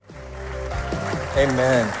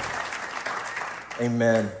Amen.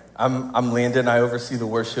 Amen. I'm Landon. I oversee the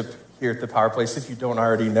worship here at the Power Place, if you don't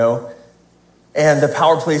already know. And the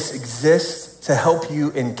Power Place exists to help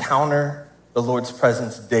you encounter the Lord's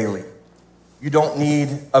presence daily. You don't need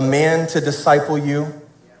a man to disciple you.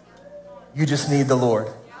 You just need the Lord.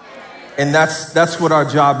 And that's what our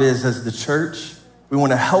job is as the church. We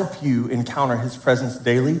want to help you encounter his presence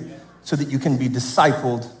daily so that you can be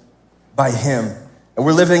discipled by him. And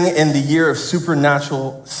we're living in the year of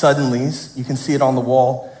supernatural suddenlies. You can see it on the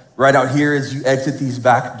wall right out here as you exit these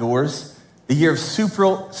back doors. The year of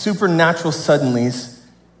supernatural suddenlies.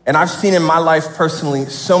 And I've seen in my life personally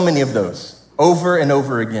so many of those over and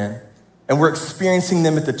over again. And we're experiencing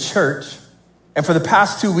them at the church. And for the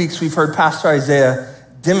past 2 weeks, we've heard Pastor Isaiah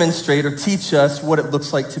demonstrate or teach us what it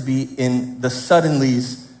looks like to be in the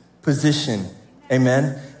suddenlies position.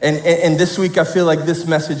 Amen. And this week, I feel like this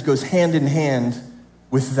message goes hand in hand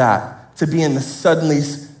with that, to be in the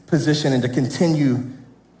suddenlies position and to continue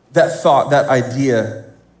that thought, that idea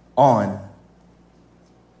on.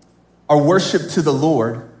 Our worship to the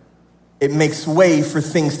Lord, it makes way for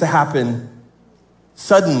things to happen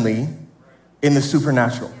suddenly in the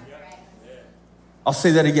supernatural. I'll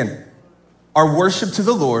say that again. Our worship to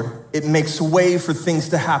the Lord, it makes way for things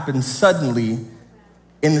to happen suddenly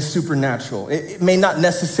in the supernatural. It may not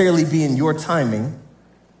necessarily be in your timing,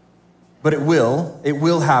 but it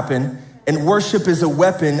will happen. And worship is a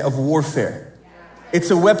weapon of warfare.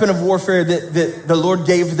 It's a weapon of warfare that the Lord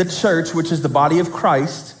gave the church, which is the body of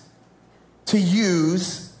Christ, to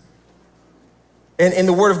use. And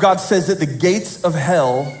the word of God says that the gates of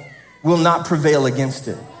hell will not prevail against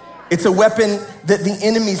it. It's a weapon that the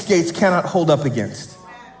enemy's gates cannot hold up against.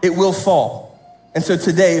 It will fall. And so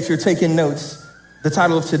today, if you're taking notes, the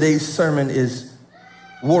title of today's sermon is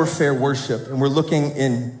Warfare Worship. And we're looking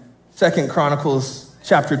in 2 Chronicles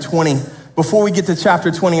chapter 20. Before we get to chapter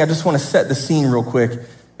 20, I just want to set the scene real quick.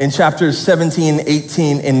 In chapters 17,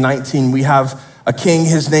 18, and 19, we have a king.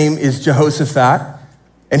 His name is Jehoshaphat,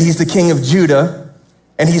 and he's the king of Judah.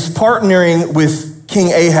 And he's partnering with King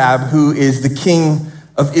Ahab, who is the king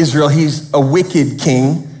of Israel. He's a wicked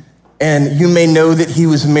king. And you may know that he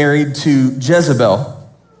was married to Jezebel,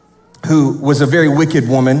 who was a very wicked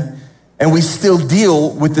woman. And we still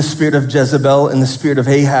deal with the spirit of Jezebel and the spirit of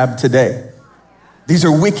Ahab today. These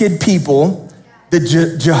are wicked people that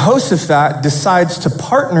Jehoshaphat decides to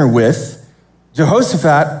partner with.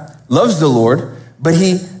 Jehoshaphat loves the Lord, but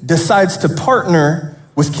he decides to partner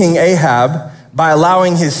with King Ahab by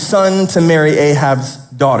allowing his son to marry Ahab's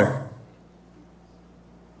daughter.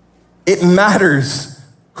 It matters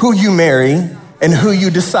who you marry and who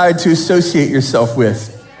you decide to associate yourself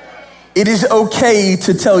with. It is okay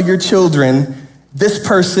to tell your children, this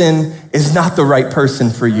person is not the right person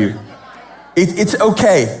for you. It's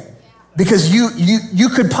okay, because you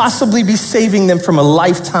could possibly be saving them from a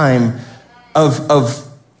lifetime of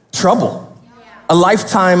trouble, a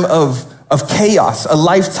lifetime of chaos, a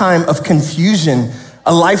lifetime of confusion,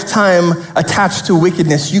 a lifetime attached to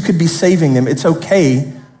wickedness. You could be saving them. It's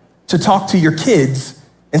okay to talk to your kids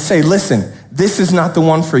and say, listen, this is not the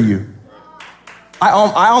one for you. I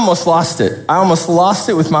almost lost it. I almost lost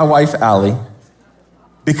it with my wife, Allie,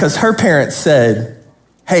 because her parents said,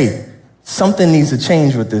 hey, something needs to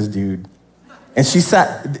change with this dude. And she was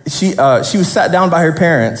sat down by her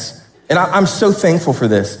parents, and I'm so thankful for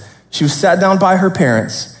this. She was sat down by her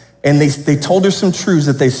parents, and they told her some truths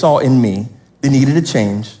that they saw in me that needed to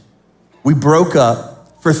change. We broke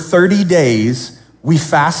up. For 30 days, we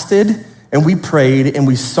fasted, and we prayed, and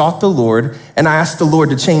we sought the Lord, and I asked the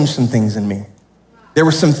Lord to change some things in me. There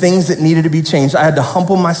were some things that needed to be changed. I had to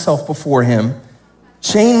humble myself before him,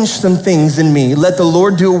 change some things in me, let the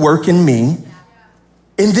Lord do a work in me,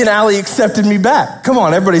 and then Allie accepted me back. Come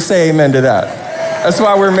on, everybody say amen to that. That's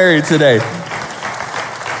why we're married today.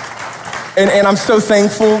 And I'm so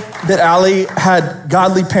thankful that Allie had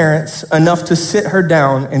godly parents enough to sit her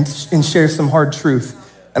down and share some hard truth.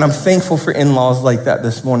 And I'm thankful for in-laws like that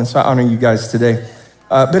this morning, so I honor you guys today.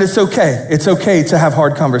 But it's okay. It's okay to have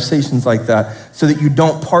hard conversations like that so that you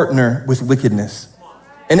don't partner with wickedness.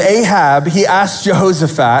 And Ahab, he asked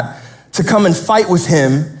Jehoshaphat to come and fight with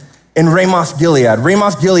him in Ramoth Gilead.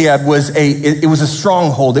 Ramoth Gilead was a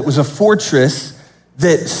stronghold. It was a fortress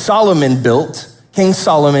that Solomon built. King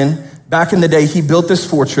Solomon, back in the day, he built this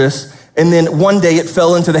fortress. And then one day it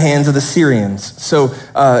fell into the hands of the Syrians. So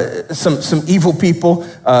some evil people,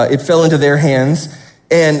 it fell into their hands.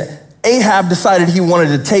 And Ahab decided he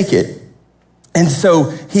wanted to take it. And so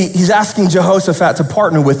he's asking Jehoshaphat to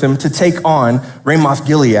partner with him to take on Ramoth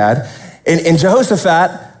Gilead. And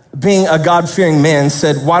Jehoshaphat, being a God-fearing man,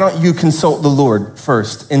 said, why don't you consult the Lord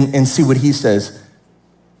first and see what he says?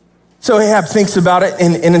 So Ahab thinks about it,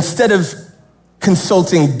 and instead of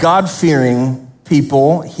consulting God-fearing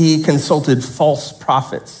people, he consulted false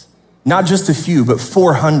prophets. Not just a few, but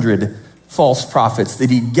 400 false prophets that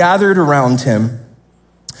he gathered around him.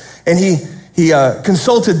 And he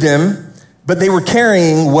consulted them, but they were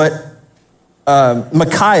carrying what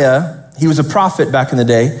Micaiah, he was a prophet back in the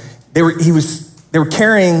day, they were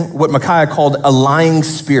carrying what Micaiah called a lying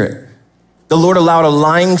spirit. The Lord allowed a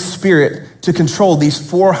lying spirit to control these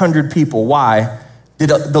 400 people. Why did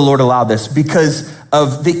the Lord allow this? Because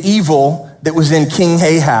of the evil that was in King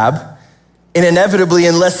Ahab. And inevitably,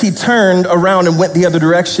 unless he turned around and went the other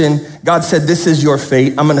direction, God said, this is your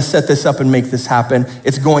fate. I'm gonna set this up and make this happen.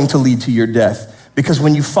 It's going to lead to your death. Because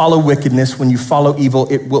when you follow wickedness, when you follow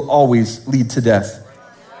evil, it will always lead to death.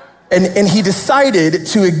 And he decided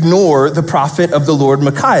to ignore the prophet of the Lord,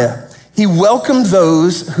 Micaiah. He welcomed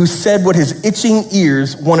those who said what his itching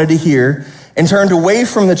ears wanted to hear and turned away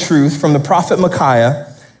from the truth from the prophet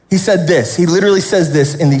Micaiah. He said this, he literally says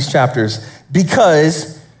this in these chapters,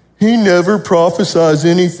 because he never prophesies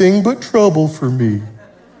anything but trouble for me.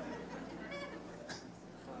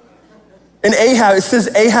 And Ahab, it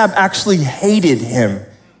says Ahab actually hated him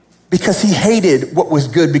because he hated what was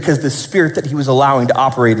good because the spirit that he was allowing to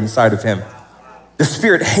operate inside of him. The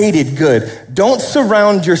spirit hated good. Don't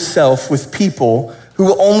surround yourself with people who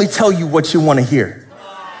will only tell you what you want to hear.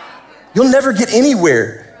 You'll never get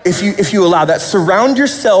anywhere if you allow that. Surround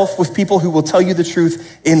yourself with people who will tell you the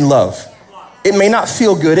truth in love. It may not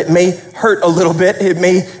feel good. It may hurt a little bit. It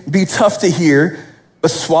may be tough to hear,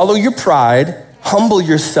 but swallow your pride, humble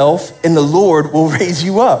yourself, and the Lord will raise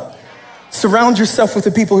you up. Surround yourself with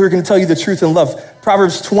the people who are going to tell you the truth in love.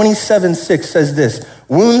 Proverbs 27:6 says this,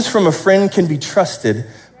 wounds from a friend can be trusted,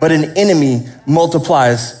 but an enemy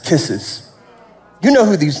multiplies kisses. You know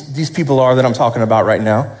who these people are that I'm talking about right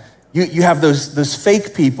now. You have those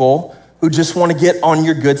fake people who just want to get on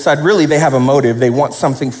your good side. Really, they have a motive. They want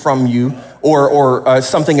something from you or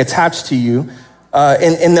something attached to you,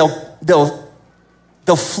 and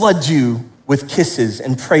they'll flood you with kisses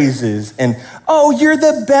and praises and, oh, you're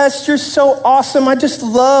the best, you're so awesome, I just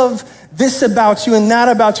love this about you and that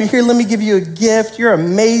about you. Here, let me give you a gift, you're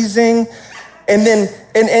amazing. And then,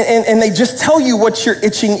 and they just tell you what your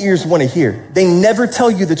itching ears want to hear. They never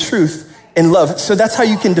tell you the truth in love. So that's how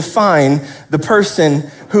you can define the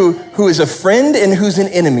person who is a friend and who's an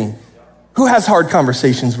enemy. Who has hard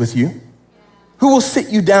conversations with you? Who will sit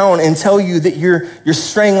you down and tell you that you're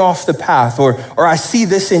straying off the path, or I see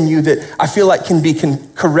this in you that I feel like can be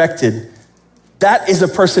corrected? That is a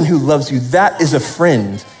person who loves you. That is a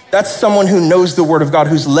friend. That's someone who knows the word of God,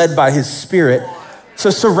 who's led by his spirit. So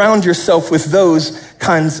surround yourself with those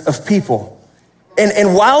kinds of people.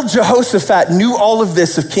 And while Jehoshaphat knew all of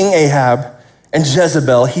this of King Ahab and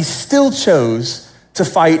Jezebel, he still chose to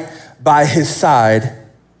fight by his side.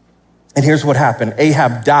 And here's what happened.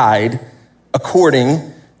 Ahab died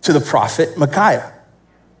according to the prophet Micaiah.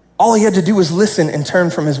 All he had to do was listen and turn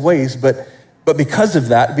from his ways, but because of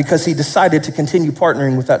that, because he decided to continue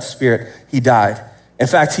partnering with that spirit, he died. In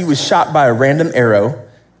fact, he was shot by a random arrow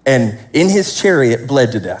and in his chariot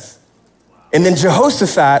bled to death. And then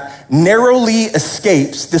Jehoshaphat narrowly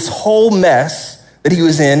escapes this whole mess that he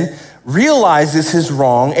was in, realizes his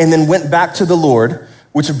wrong, and then went back to the Lord,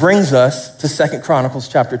 which brings us to 2 Chronicles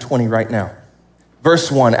chapter 20 right now.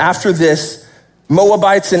 Verse 1, after this,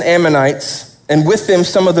 Moabites and Ammonites, and with them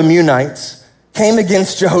some of the Meunites, came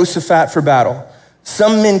against Jehoshaphat for battle.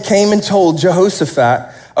 Some men came and told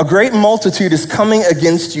Jehoshaphat, a great multitude is coming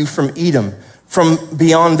against you from Edom, from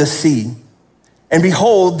beyond the sea. And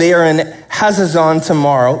behold, they are in Hazazon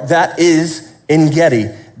tomorrow, that is in Gedi.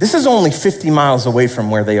 This is only 50 miles away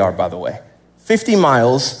from where they are, by the way. 50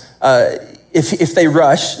 miles, if they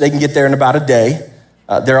rush, they can get there in about a day.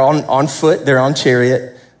 They're on foot, they're on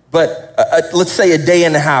chariot, but let's say a day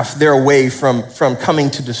and a half they're away from coming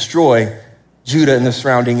to destroy Judah and the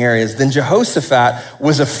surrounding areas. Then Jehoshaphat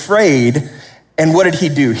was afraid, and what did he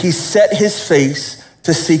do? He set his face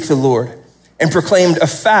to seek the Lord and proclaimed a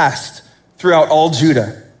fast throughout all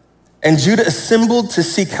Judah. And Judah assembled to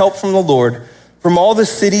seek help from the Lord. From all the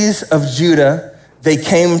cities of Judah, they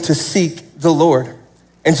came to seek the Lord.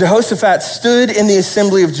 And Jehoshaphat stood in the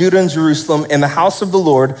assembly of Judah and Jerusalem in the house of the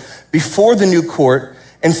Lord before the new court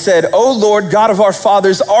and said, O Lord, God of our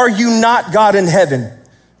fathers, are you not God in heaven?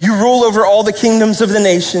 You rule over all the kingdoms of the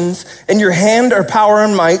nations, and your hand are power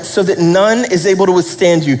and might, so that none is able to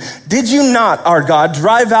withstand you. Did you not, our God,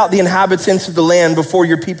 drive out the inhabitants of the land before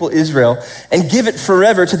your people Israel and give it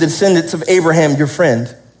forever to the descendants of Abraham, your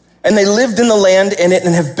friend? And they lived in the land in it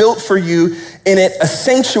and have built for you in it a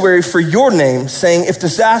sanctuary for your name, saying, if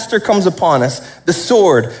disaster comes upon us, the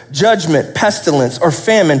sword, judgment, pestilence, or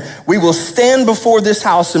famine, we will stand before this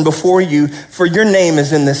house and before you, for your name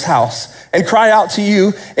is in this house, and cry out to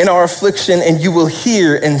you in our affliction, and you will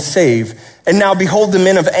hear and save. And now behold, the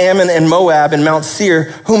men of Ammon and Moab and Mount Seir,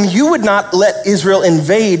 whom you would not let Israel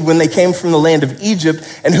invade when they came from the land of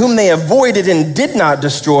Egypt, and whom they avoided and did not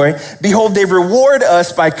destroy, behold, they reward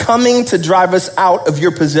us by coming to drive us out of your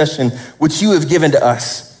possession, which you have given to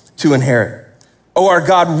us to inherit. O our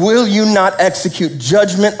God, will you not execute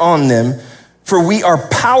judgment on them? For we are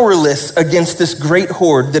powerless against this great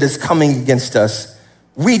horde that is coming against us.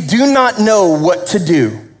 We do not know what to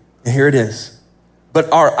do. And here it is.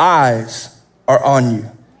 But our eyes are on you.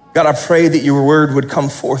 God, I pray that your word would come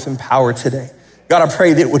forth in power today. God, I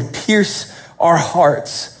pray that it would pierce our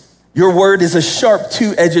hearts. Your word is a sharp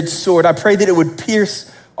two-edged sword. I pray that it would pierce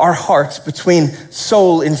our hearts between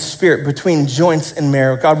soul and spirit, between joints and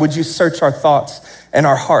marrow. God, would you search our thoughts and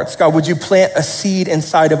our hearts? God, would you plant a seed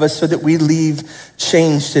inside of us so that we leave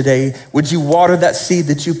changed today? Would you water that seed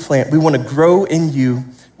that you plant? We want to grow in you.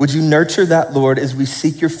 Would you nurture that, Lord, as we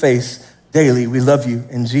seek your face daily? We love you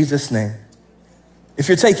in Jesus' name. If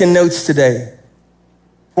you're taking notes today,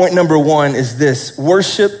 point number 1 is this: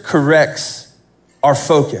 worship corrects our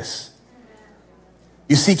focus.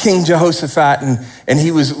 You see King Jehoshaphat, and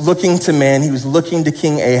he was looking to man. He was looking to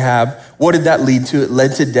King Ahab. What did that lead to? It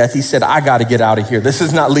led to death. He said, I got to get out of here. This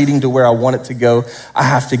is not leading to where I want it to go. I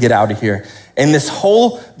have to get out of here. And this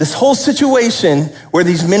whole situation where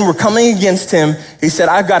these men were coming against him, he said,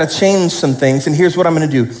 I've got to change some things. And here's what I'm going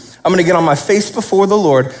to do. I'm gonna get on my face before the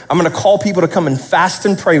Lord. I'm gonna call people to come and fast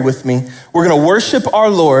and pray with me. We're gonna worship our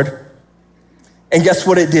Lord. And guess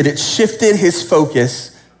what it did? It shifted his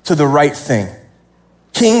focus to the right thing.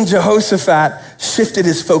 King Jehoshaphat shifted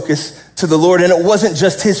his focus to the Lord, and it wasn't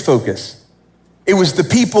just his focus. It was the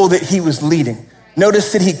people that he was leading.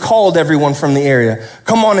 Notice that he called everyone from the area.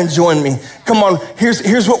 Come on and join me. Come on,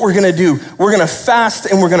 here's what we're gonna do. We're gonna fast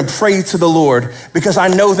and we're gonna pray to the Lord, because I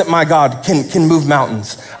know that my God can move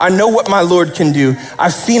mountains. I know what my Lord can do.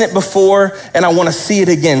 I've seen it before and I wanna see it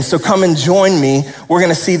again. So come and join me. We're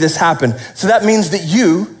gonna see this happen. So that means that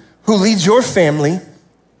you, who leads your family,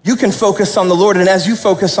 you can focus on the Lord. And as you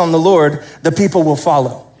focus on the Lord, the people will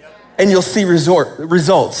follow and you'll see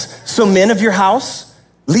results. So men of your house,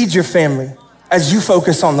 lead your family as you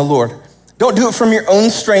focus on the Lord. Don't do it from your own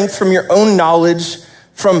strength, from your own knowledge,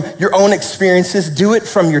 from your own experiences. Do it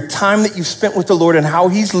from your time that you've spent with the Lord and how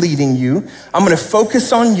he's leading you. I'm gonna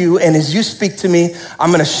focus on you, and as you speak to me,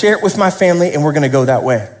 I'm gonna share it with my family, and we're gonna go that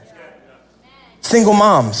way. Single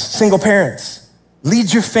moms, single parents,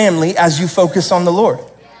 lead your family as you focus on the Lord.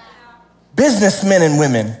 Businessmen and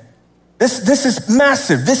women, this is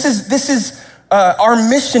massive. This is our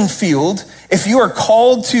mission field. If you are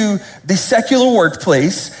called to the secular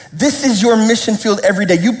workplace, this is your mission field every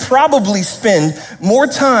day. You probably spend more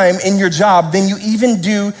time in your job than you even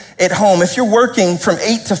do at home. If you're working from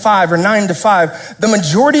 8 to 5 or 9 to 5, the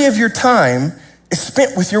majority of your time is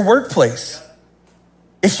spent with your workplace.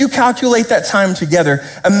 If you calculate that time together,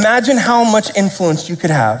 imagine how much influence you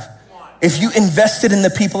could have if you invested in the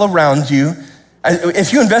people around you,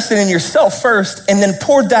 if you invested in yourself first and then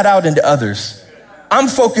poured that out into others. I'm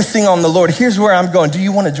focusing on the Lord. Here's where I'm going. Do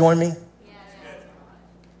you want to join me?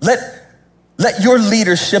 Let your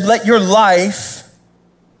leadership, let your life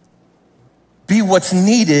be what's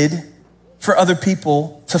needed for other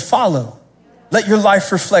people to follow. Let your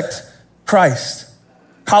life reflect Christ.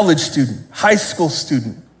 College student, high school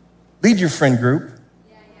student, lead your friend group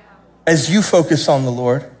as you focus on the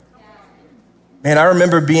Lord. Man, I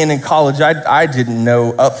remember being in college, I didn't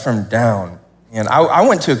know up from down. And I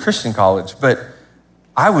went to a Christian college, but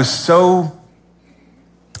I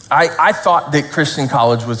thought that Christian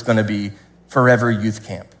college was gonna be forever youth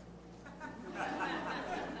camp.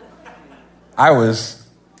 I was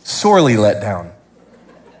sorely let down.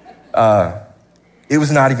 It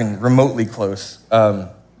was not even remotely close. And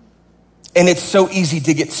it's so easy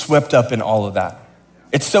to get swept up in all of that.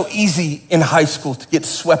 It's so easy in high school to get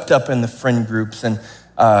swept up in the friend groups and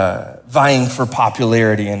vying for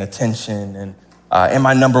popularity and attention. And am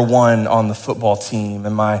I number one on the football team?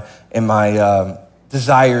 Am I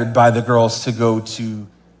desired by the girls to go to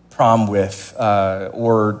prom with,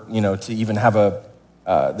 or to even have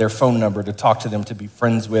their phone number to talk to them, to be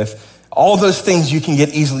friends with? All those things you can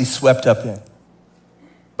get easily swept up in.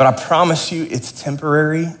 But I promise you, it's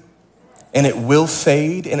temporary. And it will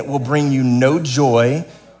fade, and it will bring you no joy.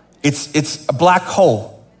 It's a black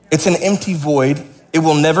hole. It's an empty void. It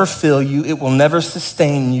will never fill you. It will never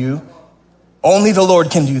sustain you. Only the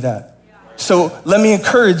Lord can do that. So let me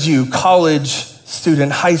encourage you, college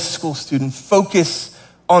student, high school student, focus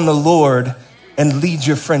on the Lord and lead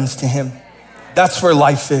your friends to him. That's where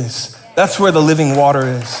life is. That's where the living water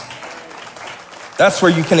is. That's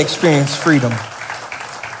where you can experience freedom.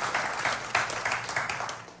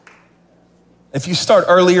 If you start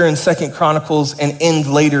earlier in 2 Chronicles and end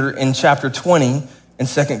later in chapter 20 in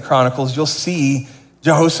 2 Chronicles, you'll see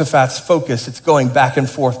Jehoshaphat's focus. It's going back and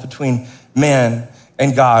forth between man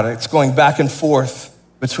and God. It's going back and forth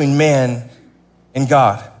between man and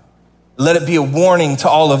God. Let it be a warning to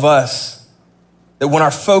all of us that when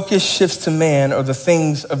our focus shifts to man or the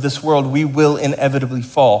things of this world, we will inevitably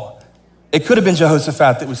fall. It could have been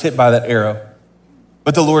Jehoshaphat that was hit by that arrow,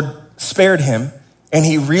 but the Lord spared him and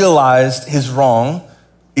he realized his wrong.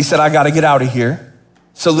 He said, I got to get out of here.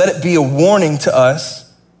 So let it be a warning to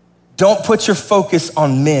us. Don't put your focus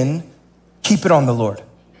on men. Keep it on the Lord.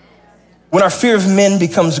 When our fear of men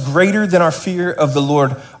becomes greater than our fear of the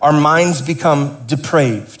Lord, our minds become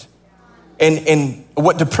depraved. And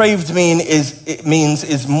what depraved means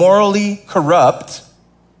is morally corrupt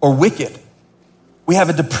or wicked. We have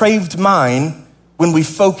a depraved mind when we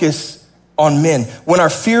focus on men. When our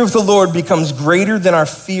fear of the Lord becomes greater than our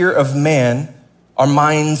fear of man, our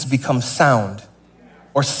minds become sound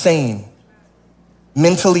or sane,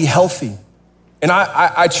 mentally healthy. And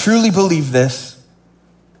I truly believe this.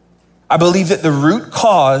 I believe that the root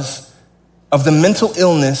cause of the mental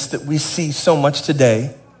illness that we see so much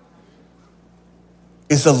today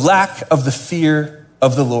is the lack of the fear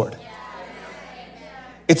of the Lord.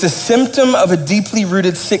 It's a symptom of a deeply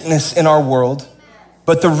rooted sickness in our world,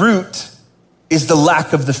 but the root is the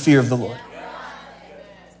lack of the fear of the Lord.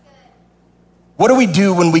 What do we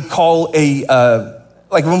do when we call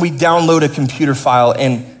when we download a computer file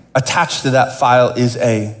and attached to that file is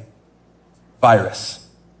a virus?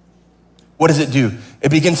 What does it do? It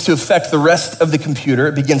begins to affect the rest of the computer.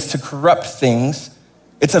 It begins to corrupt things.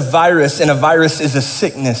 It's a virus, and a virus is a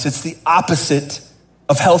sickness. It's the opposite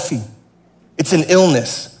of healthy. It's an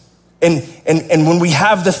illness. And when we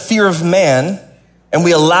have the fear of man and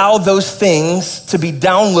we allow those things to be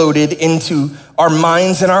downloaded into our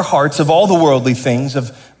minds and our hearts of all the worldly things,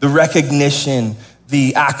 of the recognition,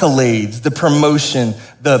 the accolades, the promotion,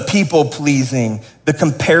 the people pleasing, the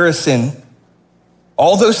comparison,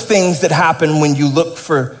 all those things that happen when you look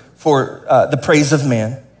for the praise of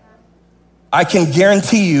man, I can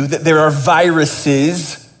guarantee you that there are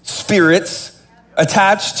viruses, spirits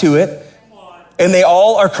attached to it, and they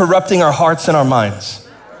all are corrupting our hearts and our minds.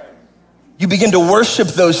 You begin to worship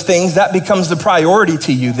those things, that becomes the priority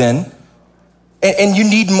to you then, and you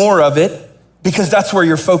need more of it because that's where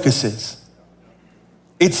your focus is.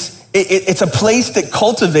 It's a place that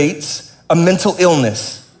cultivates a mental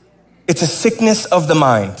illness. It's a sickness of the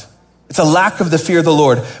mind. It's a lack of the fear of the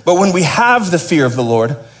Lord. But when we have the fear of the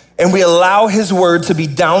Lord and we allow his word to be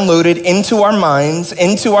downloaded into our minds,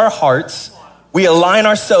 into our hearts, we align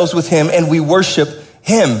ourselves with him and we worship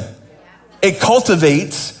him. It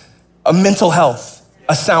cultivates a mental health,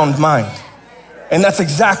 a sound mind. And that's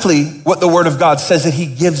exactly what the word of God says that he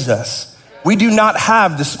gives us. We do not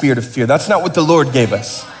have the spirit of fear. That's not what the Lord gave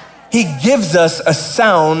us. He gives us a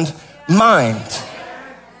sound mind.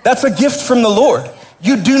 That's a gift from the Lord.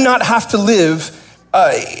 You do not have to live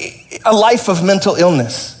a life of mental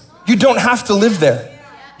illness. You don't have to live there.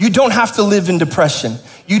 You don't have to live in depression.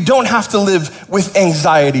 You don't have to live with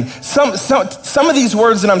anxiety. Some of these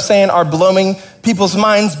words that I'm saying are blowing people's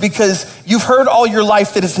minds because you've heard all your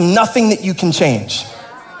life that it's nothing that you can change.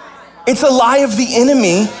 It's a lie of the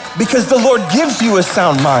enemy because the Lord gives you a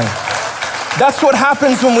sound mind. That's what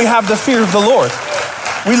happens when we have the fear of the Lord.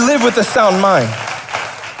 We live with a sound mind.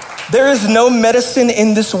 There is no medicine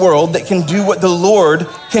in this world that can do what the Lord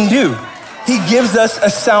can do. He gives us a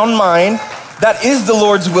sound mind. That is the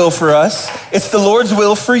Lord's will for us. It's the Lord's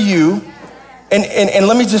will for you. And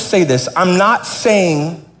let me just say this. I'm not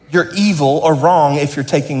saying you're evil or wrong if you're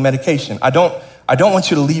taking medication. I don't want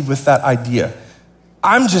you to leave with that idea.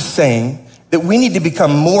 I'm just saying that we need to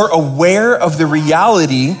become more aware of the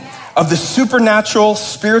reality of the supernatural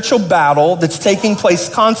spiritual battle that's taking place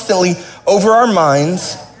constantly over our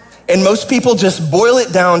minds. And most people just boil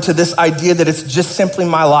it down to this idea that it's just simply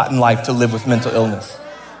my lot in life to live with mental illness.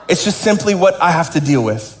 It's just simply what I have to deal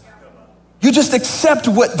with. You just accept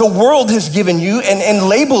what the world has given you and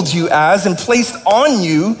labeled you as and placed on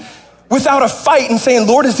you without a fight and saying,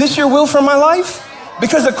 Lord, is this your will for my life?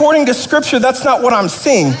 Because according to scripture, that's not what I'm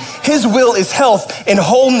seeing. His will is health and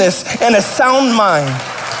wholeness and a sound mind.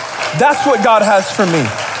 That's what God has for me.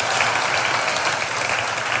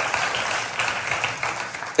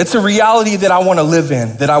 It's a reality that I want to live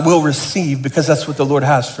in, that I will receive because that's what the Lord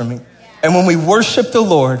has for me. And when we worship the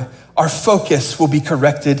Lord, our focus will be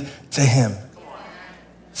corrected to him.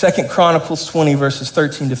 2 Chronicles 20 verses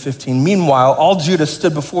 13 to 15. Meanwhile, all Judah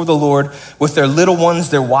stood before the Lord with their little ones,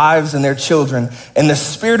 their wives, and their children. And the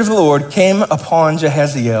Spirit of the Lord came upon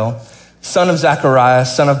Jehaziel, son of Zechariah,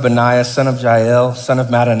 son of Benaiah, son of Jael, son of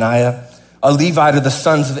Mattaniah, a Levite of the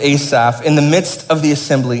sons of Asaph, in the midst of the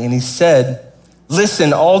assembly. And he said,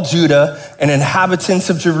 listen, all Judah and inhabitants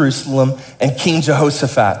of Jerusalem and King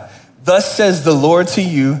Jehoshaphat. Thus says the Lord to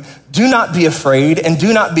you, do not be afraid and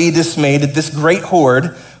do not be dismayed at this great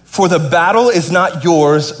horde, for the battle is not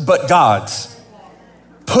yours, but God's.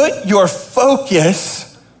 Put your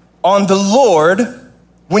focus on the Lord.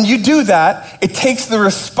 When you do that, it takes the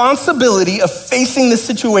responsibility of facing the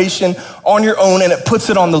situation on your own and it puts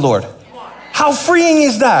it on the Lord. How freeing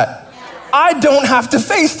is that? I don't have to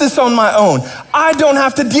face this on my own. I don't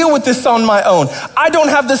have to deal with this on my own. I don't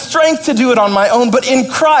have the strength to do it on my own, but in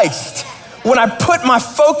Christ, when I put my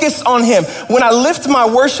focus on him, when I lift my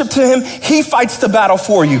worship to him, he fights the battle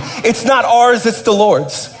for you. It's not ours, it's the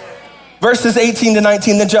Lord's. Verses 18 to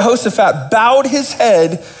 19, then Jehoshaphat bowed his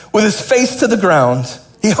head with his face to the ground.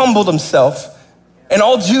 He humbled himself, and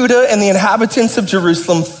all Judah and the inhabitants of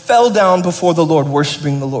Jerusalem fell down before the Lord,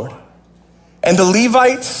 worshiping the Lord. And the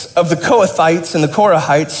Levites of the Kohathites and the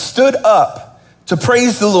Korahites stood up to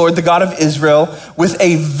praise the Lord, the God of Israel, with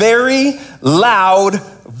a very loud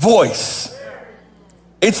voice.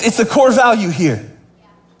 It's a core value here.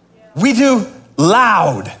 We do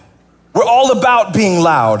loud. We're all about being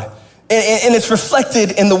loud. And it's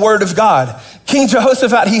reflected in the word of God. King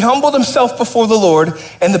Jehoshaphat, he humbled himself before the Lord,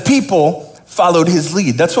 and the people followed his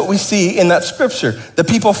lead. That's what we see in that scripture. The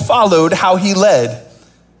people followed how he led.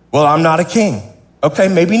 Well, I'm not a king. Okay,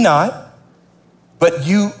 maybe not, but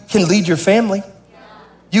you can lead your family.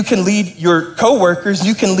 You can lead your coworkers.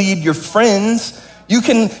 You can lead your friends. You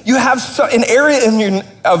have an area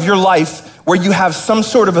of your life where you have some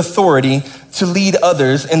sort of authority to lead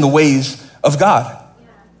others in the ways of God.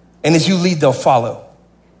 And as you lead, they'll follow.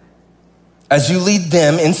 As you lead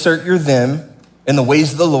them, insert your them in the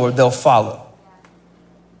ways of the Lord, they'll follow.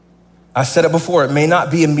 I said it before, it may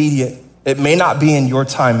not be immediate. It may not be in your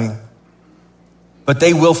timing, but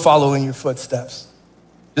they will follow in your footsteps.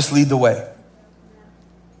 Just lead the way.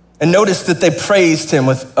 And notice that they praised him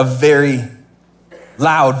with a very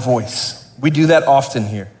loud voice. We do that often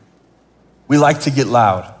here. We like to get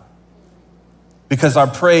loud because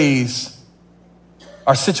our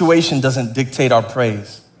situation doesn't dictate our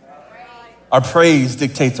praise. Our praise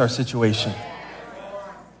dictates our situation.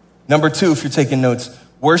 Number 2, if you're taking notes,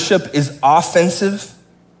 worship is offensive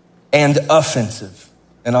and offensive.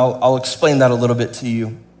 And I'll explain that a little bit to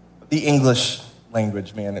you. The English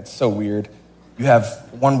language, man, it's so weird. You have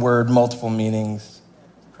one word, multiple meanings,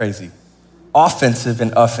 crazy. Offensive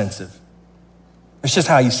and offensive. It's just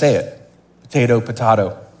how you say it. Potato,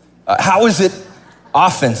 potato. How is it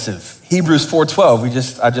offensive? Hebrews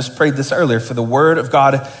 4:12, I just prayed this earlier. For the word of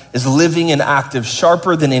God is living and active,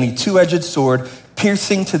 sharper than any two-edged sword,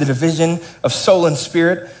 piercing to the division of soul and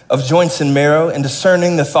spirit, of joints and marrow, and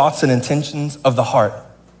discerning the thoughts and intentions of the heart.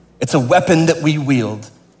 It's a weapon that we wield.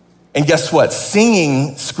 And guess what?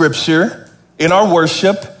 Singing scripture in our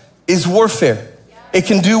worship is warfare. It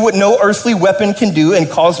can do what no earthly weapon can do and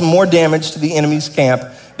cause more damage to the enemy's camp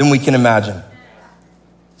than we can imagine.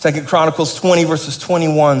 2 Chronicles 20 verses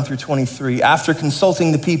 21 through 23. After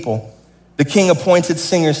consulting the people, the king appointed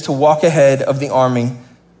singers to walk ahead of the army,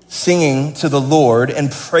 singing to the Lord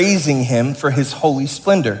and praising him for his holy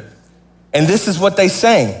splendor. And this is what they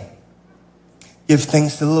sang. Give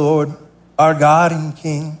thanks to the Lord, our God and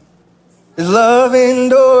King. His love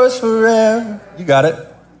endures forever. You got it.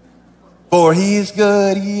 For he is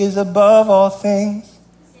good, he is above all things.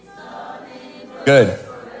 Good.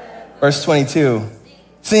 Verse 22.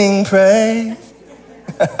 Sing praise.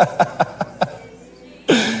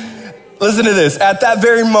 Listen to this. At that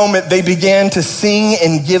very moment, they began to sing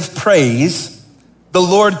and give praise. The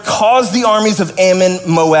Lord caused the armies of Ammon,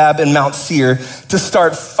 Moab, and Mount Seir to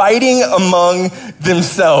start fighting among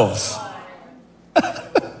themselves.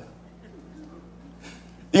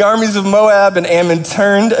 The armies of Moab and Ammon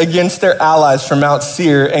turned against their allies from Mount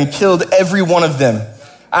Seir and killed every one of them.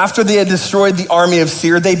 After they had destroyed the army of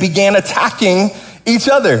Seir, they began attacking each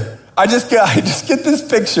other. I just get this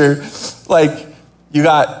picture. Like, you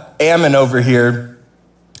got Ammon over here,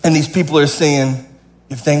 and these people are singing,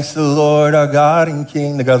 give thanks to the Lord, our God and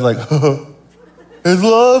King. The guy's like, his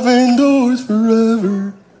love endures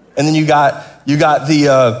forever. And then you got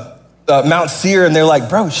the Mount Seir, and they're like,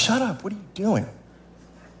 bro, shut up. What are you doing?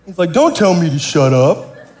 He's like, don't tell me to shut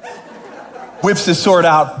up. whips his sword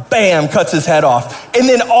out, bam, cuts his head off. And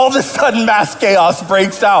then all of a sudden, mass chaos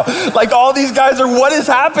breaks out. Like all these guys are, what is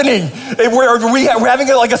happening? We're having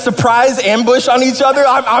like a surprise ambush on each other.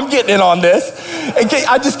 I'm getting in on this. And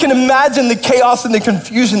I just can imagine the chaos and the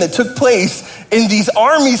confusion that took place in these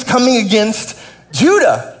armies coming against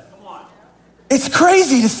Judah. It's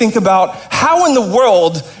crazy to think about how in the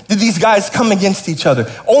world did these guys come against each other?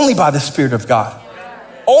 Only by the Spirit of God.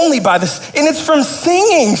 Only by this, and it's from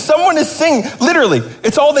singing. Someone is singing. Literally,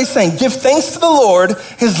 it's all they sing. Give thanks to the Lord,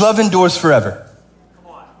 his love endures forever.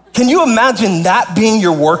 Can you imagine that being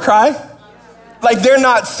your war cry? Like they're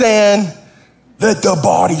not saying, let the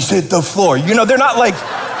bodies hit the floor. You know, they're not like,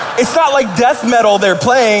 it's not like death metal they're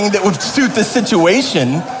playing that would suit the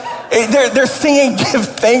situation. They're singing, give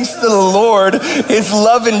thanks to the Lord, his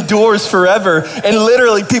love endures forever. And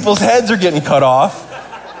literally people's heads are getting cut off.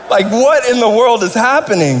 Like, what in the world is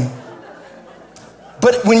happening?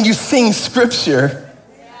 But when you sing scripture,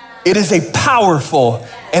 it is a powerful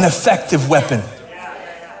and effective weapon.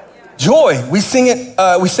 Joy, we sang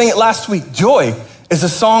it last week. Joy is a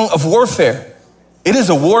song of warfare. It is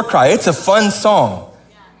a war cry. It's a fun song.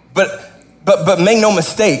 But make no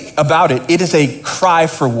mistake about it. It is a cry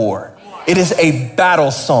for war. It is a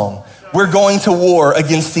battle song. We're going to war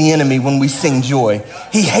against the enemy when we sing joy.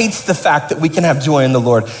 He hates the fact that we can have joy in the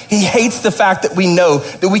Lord. He hates the fact that we know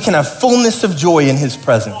that we can have fullness of joy in his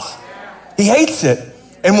presence. He hates it.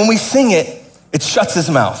 And when we sing it, it shuts his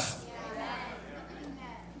mouth.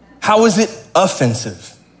 How is it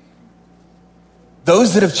offensive?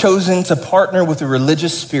 Those that have chosen to partner with a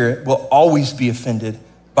religious spirit will always be offended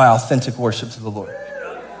by authentic worship to the Lord.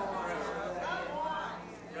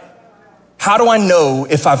 How do I know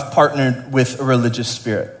if I've partnered with a religious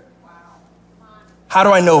spirit? How do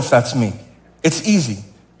I know if that's me? It's easy.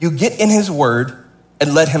 You get in his word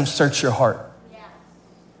and let him search your heart.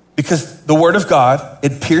 Because the word of God,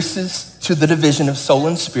 it pierces to the division of soul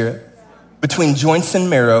and spirit, between joints and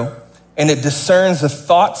marrow, and it discerns the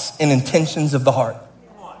thoughts and intentions of the heart.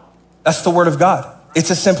 That's the word of God. It's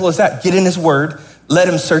as simple as that. Get in his word, let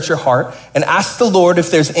him search your heart, and ask the Lord if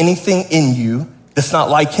there's anything in you that's not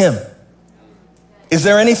like him. Is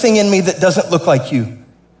there anything in me that doesn't look like you?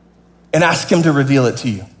 And ask him to reveal it to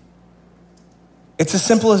you. It's as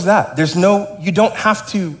simple as that. You don't have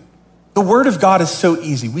to, the word of God is so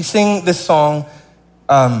easy. We sing this song,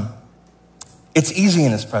 it's easy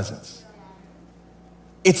in his presence.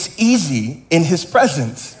 It's easy in his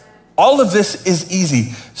presence. All of this is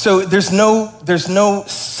easy. So there's no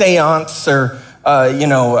seance or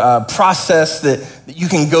process that you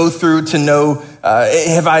can go through to know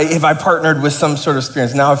have I partnered with some sort of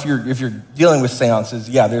experience. Now, if you're dealing with seances,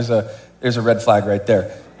 yeah, there's a red flag right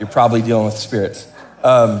there. You're probably dealing with spirits.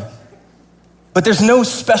 But there's no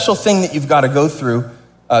special thing that you've got to go through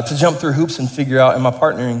to jump through hoops and figure out, am I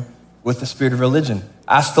partnering with the spirit of religion?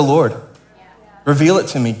 Ask the Lord. Reveal it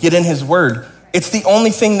to me. Get in his word. It's the only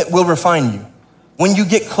thing that will refine you. When you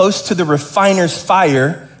get close to the refiner's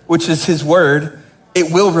fire, which is his word,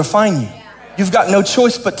 it will refine you. You've got no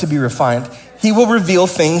choice but to be refined. He will reveal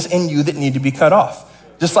things in you that need to be cut off.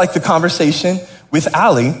 Just like the conversation with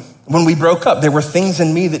Allie, when we broke up, there were things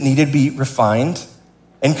in me that needed to be refined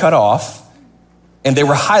and cut off. And they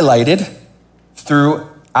were highlighted through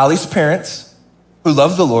Allie's parents who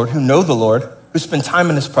love the Lord, who know the Lord, who spend time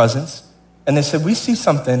in his presence. And they said, we see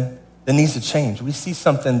something that needs to change. We see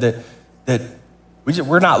something that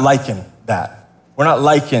we're not liking that. We're not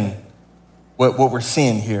liking what we're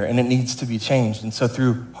seeing here, and it needs to be changed. And so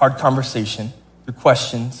through hard conversation, through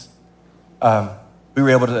questions, we were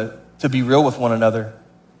able to be real with one another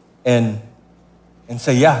and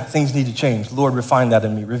say, yeah, things need to change. Lord, refine that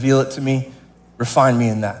in me. Reveal it to me. Refine me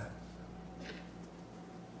in that.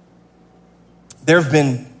 There have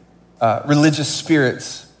been religious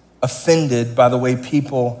spirits offended by the way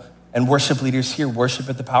people and worship leaders here worship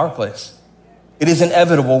at the Power Place. It is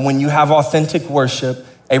inevitable when you have authentic worship,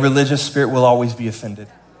 a religious spirit will always be offended.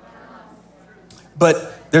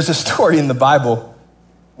 But there's a story in the Bible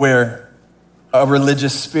where a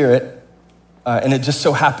religious spirit, and it just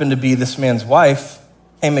so happened to be this man's wife,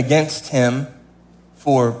 came against him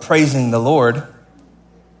for praising the Lord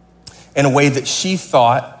in a way that she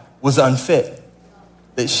thought was unfit.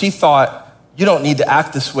 That she thought, you don't need to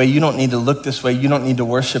act this way, you don't need to look this way, you don't need to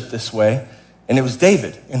worship this way. And it was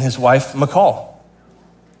David and his wife, Michal.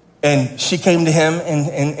 And she came to him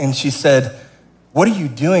and she said, what are you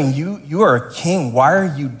doing? You are a king. Why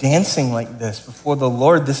are you dancing like this before the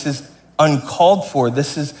Lord? This is uncalled for.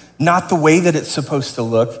 This is not the way that it's supposed to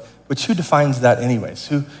look. Which who defines that anyways?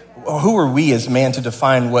 Who are we as man to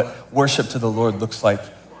define what worship to the Lord looks like?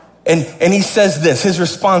 And he says this, his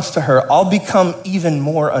response to her, I'll become even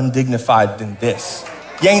more undignified than this.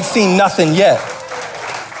 You ain't seen nothing yet.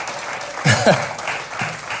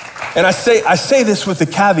 And I say this with the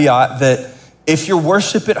caveat that if your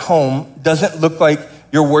worship at home doesn't look like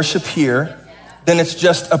your worship here, then it's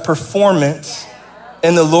just a performance,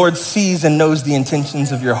 and the Lord sees and knows the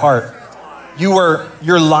intentions of your heart.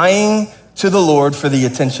 You're lying to the Lord for the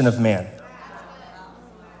attention of man.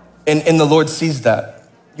 And the Lord sees that.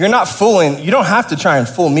 You're not fooling, you don't have to try and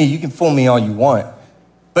fool me. You can fool me all you want,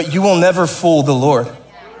 but you will never fool the Lord.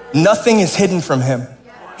 Nothing is hidden from him.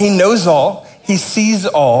 He knows all, he sees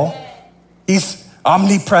all, he's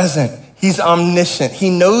omnipresent, he's omniscient. He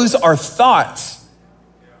knows our thoughts,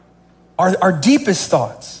 our deepest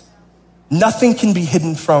thoughts. Nothing can be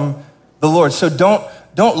hidden from the Lord. So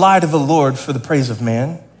don't lie to the Lord for the praise of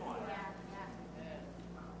man.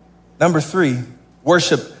 Number 3,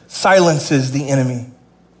 worship silences the enemy.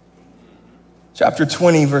 Chapter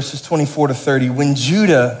 20, verses 24 to 30. When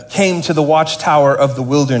Judah came to the watchtower of the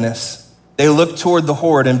wilderness, they looked toward the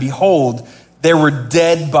horde, and behold, there were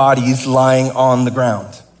dead bodies lying on the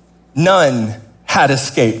ground. None had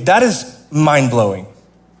escaped. That is mind-blowing.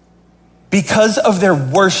 Because of their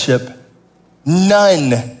worship,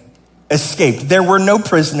 none escaped. There were no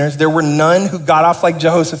prisoners. There were none who got off like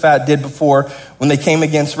Jehoshaphat did before when they came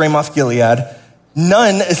against Ramoth Gilead.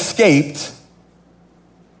 None escaped.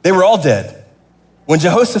 They were all dead. When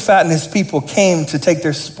Jehoshaphat and his people came to take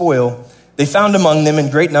their spoil, they found among them in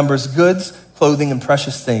great numbers goods, clothing, and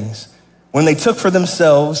precious things. When they took for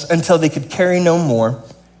themselves until they could carry no more,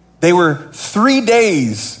 they were 3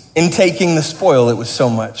 days in taking the spoil. It was so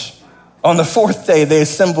much. On the 4th day, they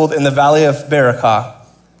assembled in the valley of Verkerk.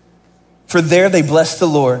 For there they blessed the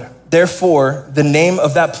Lord. Therefore, the name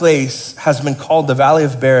of that place has been called the valley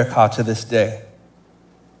of Verkerk to this day.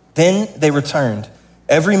 Then they returned,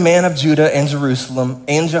 every man of Judah and Jerusalem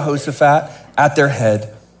and Jehoshaphat at their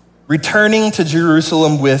head, returning to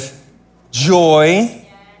Jerusalem with joy,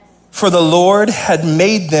 for the Lord had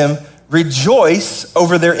made them rejoice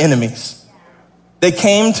over their enemies. They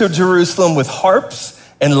came to Jerusalem with harps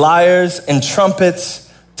and lyres and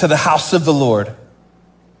trumpets to the house of the Lord.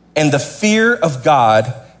 And the fear of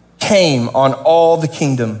God came on all the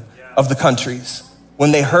kingdom of the countries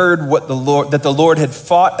when they heard that the Lord had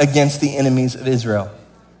fought against the enemies of Israel.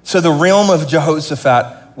 So the realm of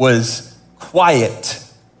Jehoshaphat was quiet,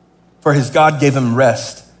 for his God gave him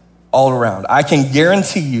rest all around. I can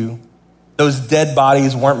guarantee you those dead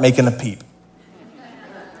bodies weren't making a peep.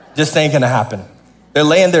 Just ain't gonna happen. They're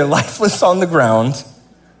laying there lifeless on the ground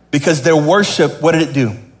because their worship, what did it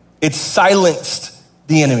do? It silenced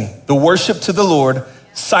the enemy. The worship to the Lord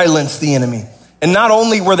silenced the enemy. And not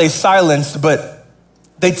only were they silenced, but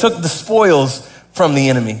they took the spoils from the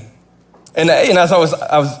enemy. And as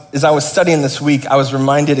I was studying this week, I was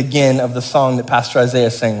reminded again of the song that Pastor Isaiah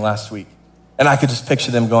sang last week. And I could just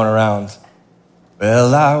picture them going around.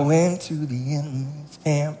 Well, I went to the enemy's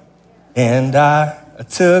camp and I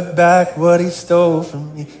took back what he stole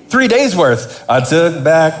from me. 3 days worth. I took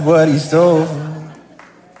back what he stole from me.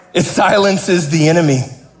 It silences the enemy.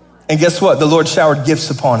 And guess what? The Lord showered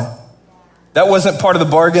gifts upon it. That wasn't part of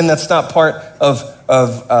the bargain. That's not part of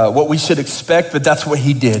what we should expect, but that's what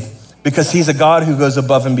he did. Because he's a God who goes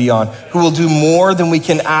above and beyond, who will do more than we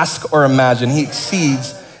can ask or imagine. He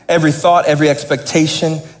exceeds every thought, every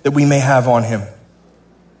expectation that we may have on him.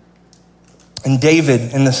 And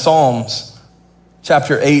David in the Psalms,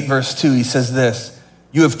 chapter 8, verse 2, he says this,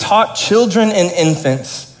 you have taught children and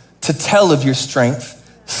infants to tell of your strength,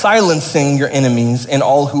 silencing your enemies and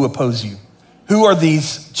all who oppose you. Who are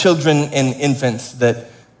these children and infants that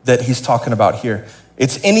he's talking about here?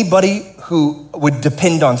 It's anybody who would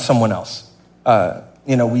depend on someone else.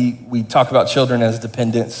 We talk about children as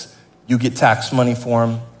dependents. You get tax money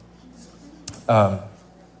for them.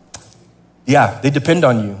 They depend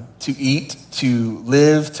on you to eat, to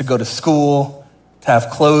live, to go to school, to have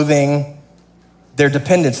clothing. They're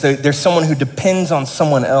dependents. They're someone who depends on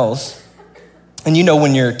someone else. And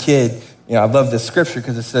when you're a kid, I love this scripture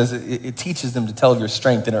because it says it teaches them to tell of your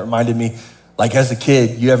strength. And it reminded me, like as a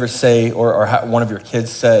kid, you ever say, or one of your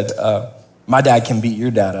kids said, my dad can beat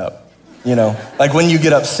your dad up. Like when you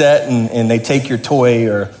get upset and they take your toy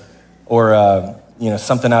or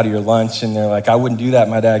something out of your lunch and they're like, I wouldn't do that.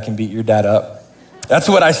 My dad can beat your dad up. That's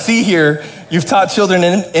what I see here. You've taught children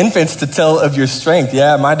and infants to tell of your strength.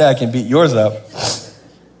 Yeah, my dad can beat yours up.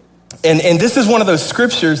 And this is one of those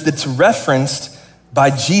scriptures that's referenced by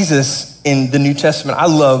Jesus in the New Testament. I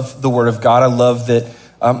love the Word of God. I love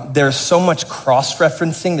that there's so much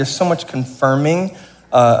cross-referencing. There's so much confirming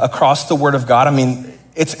across the Word of God. I mean,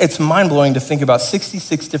 it's mind-blowing to think about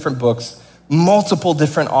 66 different books, multiple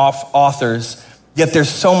different authors, yet there's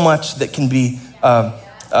so much that can be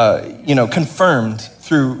confirmed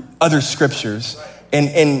through other scriptures.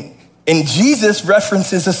 And Jesus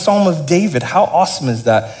references a Psalm of David. How awesome is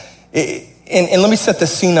that? And let me set the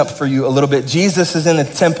scene up for you a little bit. Jesus is in the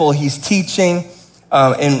temple. He's teaching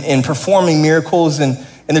and performing miracles. And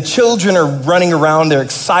the children are running around. They're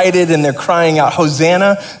excited and they're crying out,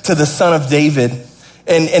 Hosanna to the Son of David.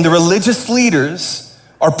 And the religious leaders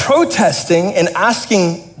are protesting and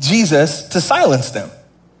asking Jesus to silence them.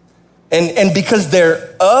 And because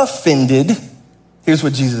they're offended, here's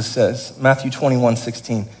what Jesus says, Matthew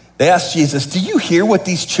 21:16. They asked Jesus, do you hear what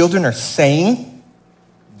these children are saying?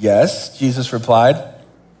 Yes, Jesus replied.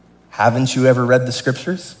 Haven't you ever read the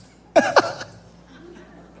scriptures?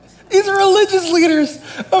 These are religious leaders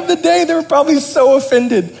of the day. They were probably so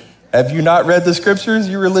offended. Have you not read the scriptures,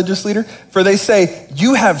 you religious leader? For they say,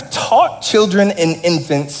 you have taught children and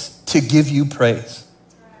infants to give you praise.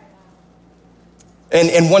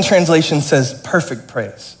 And one translation says perfect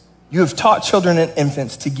praise. You have taught children and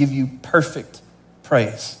infants to give you perfect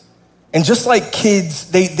praise. And just like kids,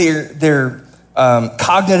 their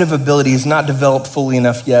cognitive ability is not developed fully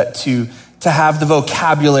enough yet to have the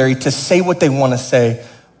vocabulary to say what they want to say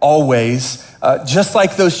always. Just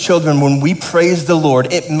like those children, when we praise the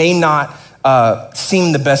Lord, it may not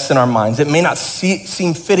seem the best in our minds. It may not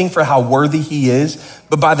seem fitting for how worthy he is,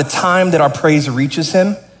 but by the time that our praise reaches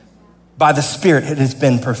him, by the Spirit, it has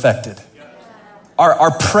been perfected.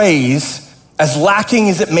 Our praise, as lacking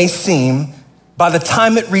as it may seem, by the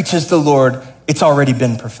time it reaches the Lord, it's already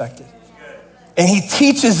been perfected. And he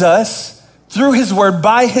teaches us through his word,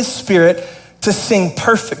 by his Spirit, to sing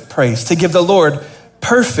perfect praise, to give the Lord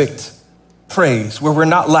perfect praise where we're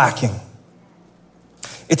not lacking.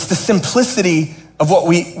 It's the simplicity of what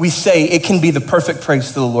we say. It can be the perfect praise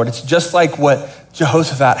to the Lord. It's just like what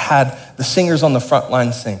Jehoshaphat had the singers on the front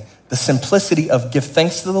line sing. The simplicity of give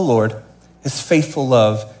thanks to the Lord, his faithful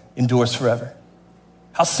love endures forever.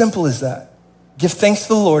 How simple is that? Give thanks to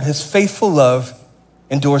the Lord, his faithful love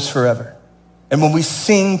endures forever. And when we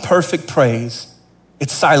sing perfect praise, it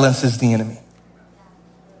silences the enemy.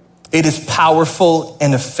 It is powerful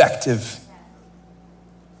and effective.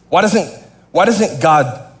 Why doesn't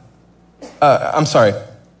God,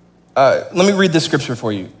 let me read this scripture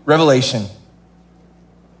for you. Revelation.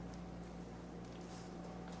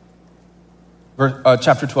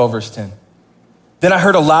 Chapter 12, verse 10. Then I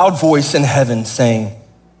heard a loud voice in heaven saying,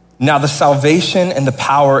 now the salvation and the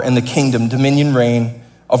power and the kingdom, dominion, reign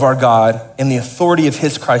of our God and the authority of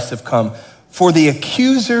his Christ have come. For the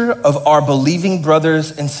accuser of our believing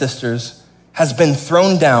brothers and sisters has been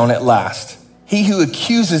thrown down at last. He who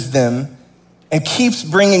accuses them and keeps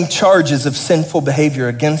bringing charges of sinful behavior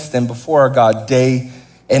against them before our God day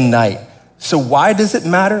and night. So why does it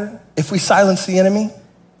matter if we silence the enemy?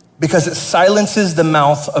 Because it silences the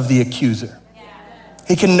mouth of the accuser.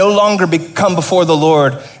 He can no longer come before the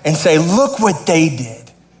Lord and say, look what they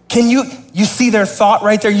did. Can you see their thought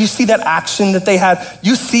right there? You see that action that they had?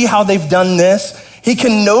 You see how they've done this? He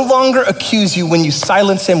can no longer accuse you when you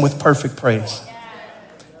silence him with perfect praise.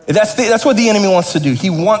 That's what the enemy wants to do. He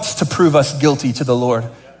wants to prove us guilty to the Lord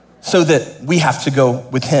so that we have to go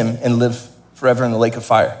with him and live forever in the lake of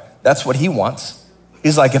fire. That's what he wants.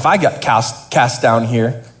 He's like, if I got cast down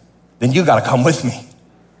here, then you got to come with me.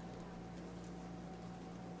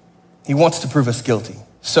 He wants to prove us guilty.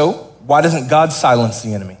 So why doesn't God silence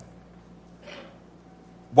the enemy?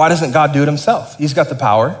 Why doesn't God do it himself? He's got the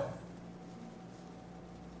power.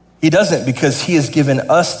 He doesn't because he has given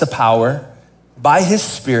us the power by his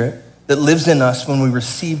Spirit that lives in us when we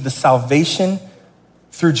receive the salvation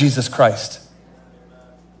through Jesus Christ.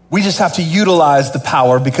 We just have to utilize the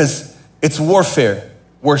power because it's warfare,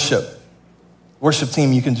 worship. Worship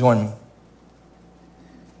team, you can join me.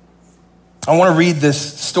 I want to read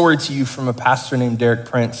this story to you from a pastor named Derek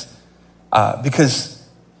Prince because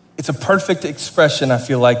it's a perfect expression, I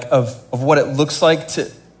feel like, of what it looks like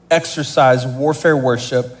to exercise warfare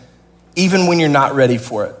worship even when you're not ready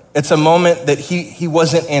for it. It's a moment that he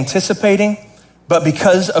wasn't anticipating, but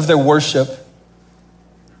because of their worship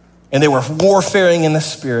and they were warfaring in the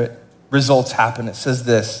Spirit, results happen. It says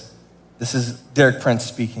this is Derek Prince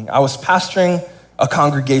speaking. I was pastoring a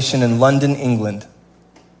congregation in London, England.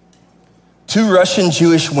 2 Russian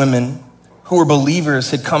Jewish women who were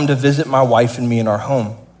believers had come to visit my wife and me in our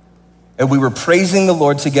home. And we were praising the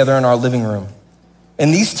Lord together in our living room.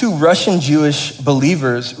 And these 2 Russian Jewish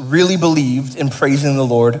believers really believed in praising the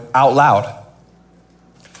Lord out loud.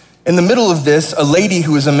 In the middle of this, a lady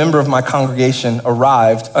who was a member of my congregation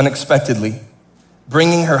arrived unexpectedly,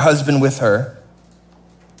 bringing her husband with her.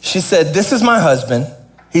 She said, this is my husband.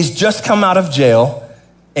 He's just come out of jail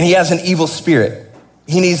and he has an evil spirit.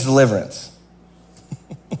 He needs deliverance.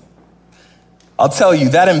 I'll tell you,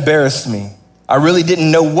 that embarrassed me. I really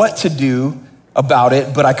didn't know what to do about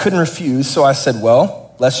it, but I couldn't refuse. So I said,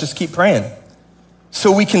 well, let's just keep praying.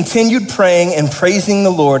 So we continued praying and praising the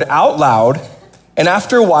Lord out loud. And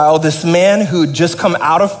after a while, this man who had just come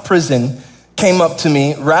out of prison came up to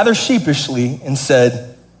me rather sheepishly and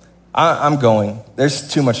said, I'm going. There's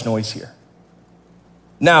too much noise here.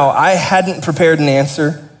 Now, I hadn't prepared an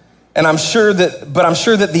answer, and I'm sure that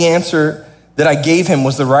the answer that I gave him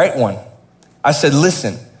was the right one. I said,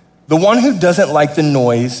 listen, the one who doesn't like the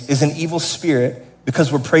noise is an evil spirit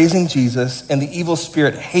because we're praising Jesus, and the evil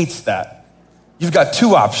spirit hates that. You've got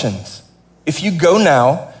two options. If you go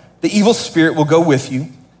now, the evil spirit will go with you,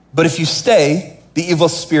 but if you stay, the evil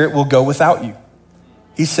spirit will go without you.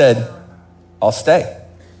 He said, I'll stay.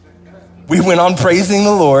 We went on praising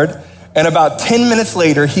the Lord, and about 10 minutes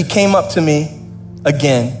later, he came up to me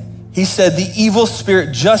again. He said, the evil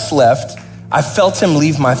spirit just left. I felt him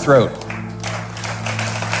leave my throat.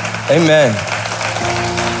 Amen.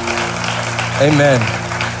 Amen.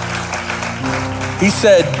 He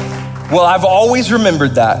said, well, I've always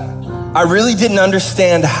remembered that. I really didn't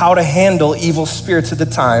understand how to handle evil spirits at the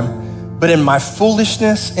time, but in my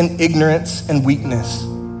foolishness and ignorance and weakness,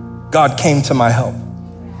 God came to my help.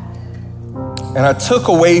 And I took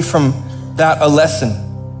away from that a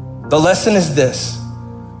lesson. The lesson is this: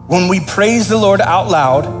 when we praise the Lord out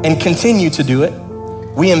loud and continue to do it,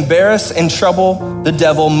 we embarrass and trouble the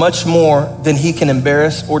devil much more than he can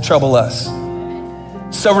embarrass or trouble us.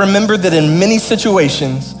 So remember that in many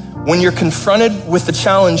situations, when you're confronted with the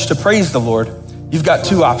challenge to praise the Lord, you've got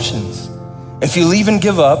two options. If you leave and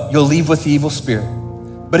give up, you'll leave with the evil spirit.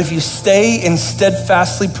 But if you stay and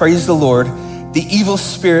steadfastly praise the Lord, the evil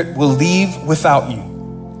spirit will leave without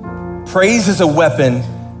you. Praise is a weapon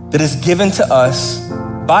that is given to us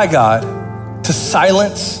by God to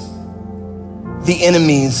silence the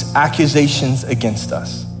enemy's accusations against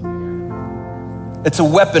us. It's a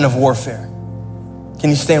weapon of warfare. Can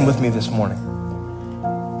you stand with me this morning?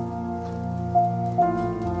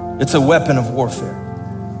 It's a weapon of warfare.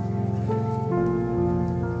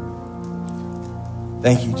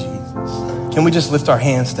 Thank you, Jesus. Can we just lift our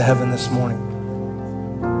hands to heaven this morning?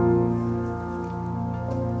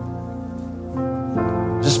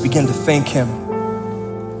 Just begin to thank him.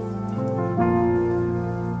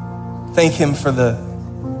 Thank him for the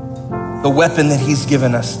weapon that he's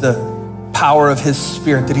given us, the power of his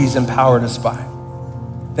spirit that he's empowered us by.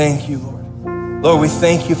 Thank you, Lord. Lord, we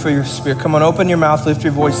thank you for your spirit. Come on, open your mouth, lift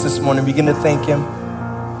your voice this morning, begin to thank him.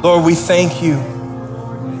 Lord, we thank you.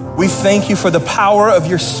 We thank you for the power of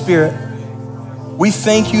your spirit. We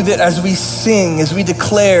thank you that as we sing, as we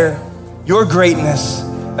declare your greatness,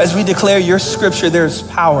 as we declare your scripture, there's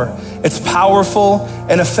power. It's powerful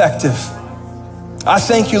and effective. I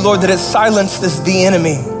thank you, Lord, that it silences the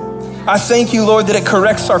enemy. I thank you, Lord, that it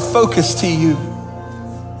corrects our focus to you.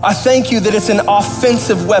 I thank you that it's an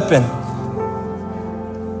offensive weapon.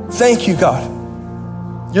 Thank you, God.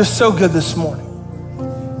 You're so good this morning.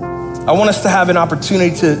 I want us to have an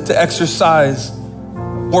opportunity to exercise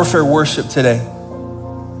warfare worship today.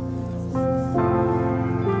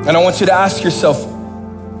 And I want you to ask yourself,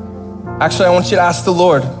 actually, I want you to ask the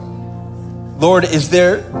Lord, Lord, is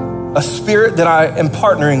there a spirit that I am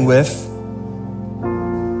partnering with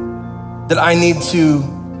that I need to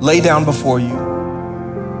lay down before you,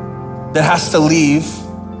 that has to leave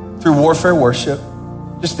through warfare worship?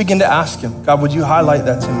 Just begin to ask him, God, would you highlight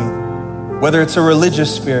that to me? Whether it's a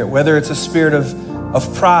religious spirit, whether it's a spirit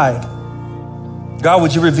of pride, God,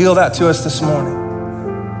 would you reveal that to us this morning?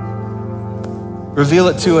 Reveal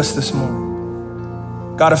it to us this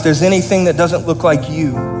morning. God, if there's anything that doesn't look like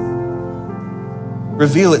you,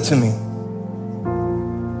 reveal it to me.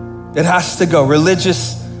 It has to go.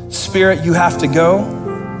 Religious spirit, you have to go.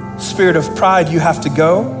 Spirit of pride, you have to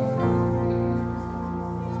go.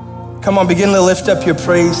 Come on, begin to lift up your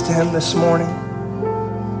praise to him this morning.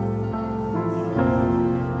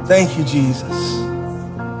 Thank you, Jesus.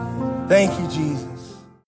 Thank you, Jesus.